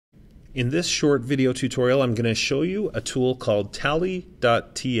In this short video tutorial, I'm going to show you a tool called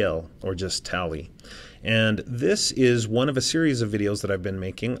tally.tl, or just tally. And this is one of a series of videos that I've been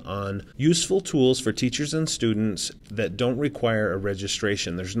making on useful tools for teachers and students that don't require a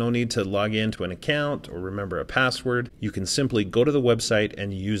registration. There's no need to log into an account or remember a password. You can simply go to the website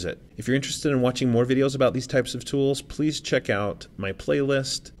and use it. If you're interested in watching more videos about these types of tools, please check out my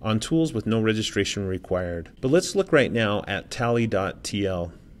playlist on tools with no registration required. But let's look right now at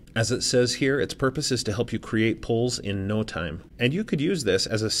tally.tl. As it says here, its purpose is to help you create polls in no time. And you could use this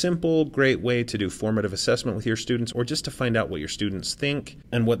as a simple, great way to do formative assessment with your students, or just to find out what your students think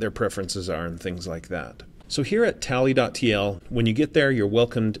and what their preferences are and things like that. So here at tally.tl, when you get there, you're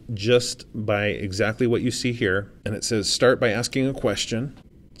welcomed just by exactly what you see here. And it says start by asking a question.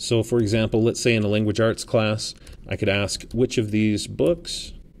 So for example, let's say in a language arts class, I could ask, which of these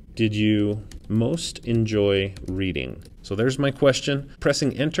books did you most enjoy reading? So there's my question.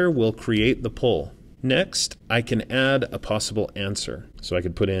 Pressing enter will create the poll. Next, I can add a possible answer. So I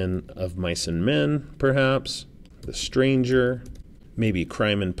could put in Of Mice and Men, perhaps, The Stranger, maybe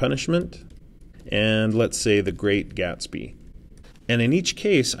Crime and Punishment, and let's say The Great Gatsby. And in each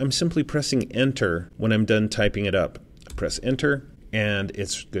case, I'm simply pressing enter when I'm done typing it up. I press enter, and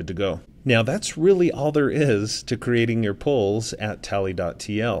it's good to go. Now that's really all there is to creating your polls at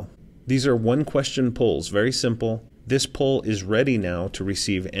tally.tl. These are one-question polls, very simple. This poll is ready now to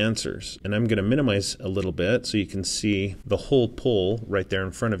receive answers. And I'm going to minimize a little bit so you can see the whole poll right there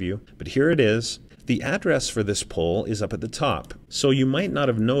in front of you. But here it is. The address for this poll is up at the top. So you might not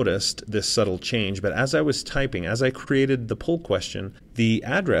have noticed this subtle change, but as I was typing, as I created the poll question, the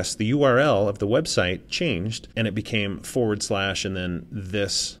address, the URL of the website changed, and it became / and then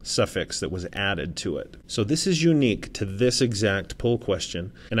this suffix that was added to it. So this is unique to this exact poll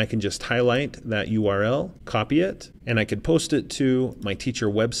question, and I can just highlight that URL, copy it, and I could post it to my teacher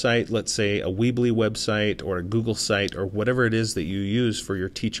website, let's say a Weebly website or a Google site or whatever it is that you use for your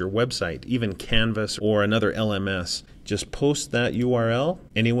teacher website, even Canvas or another LMS. Just post that URL.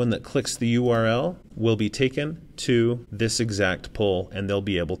 Anyone that clicks the URL will be taken to this exact poll and they'll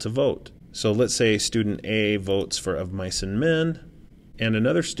be able to vote. So let's say student A votes for Of Mice and Men and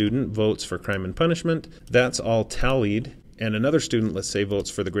another student votes for Crime and Punishment. That's all tallied. And another student, let's say, votes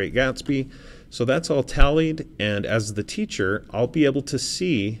for The Great Gatsby. So that's all tallied, and as the teacher, I'll be able to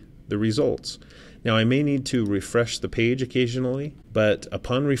see the results. Now I may need to refresh the page occasionally, but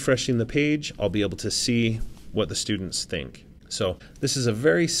upon refreshing the page, I'll be able to see what the students think. So this is a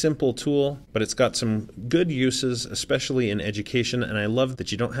very simple tool, but it's got some good uses, especially in education, and I love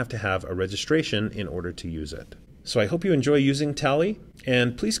that you don't have to have a registration in order to use it. So I hope you enjoy using Tally,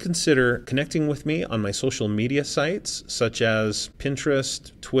 and please consider connecting with me on my social media sites such as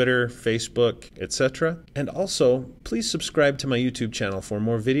Pinterest, Twitter, Facebook, etc. And also, please subscribe to my YouTube channel for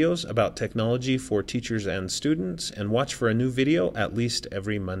more videos about technology for teachers and students, and watch for a new video at least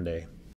every Monday.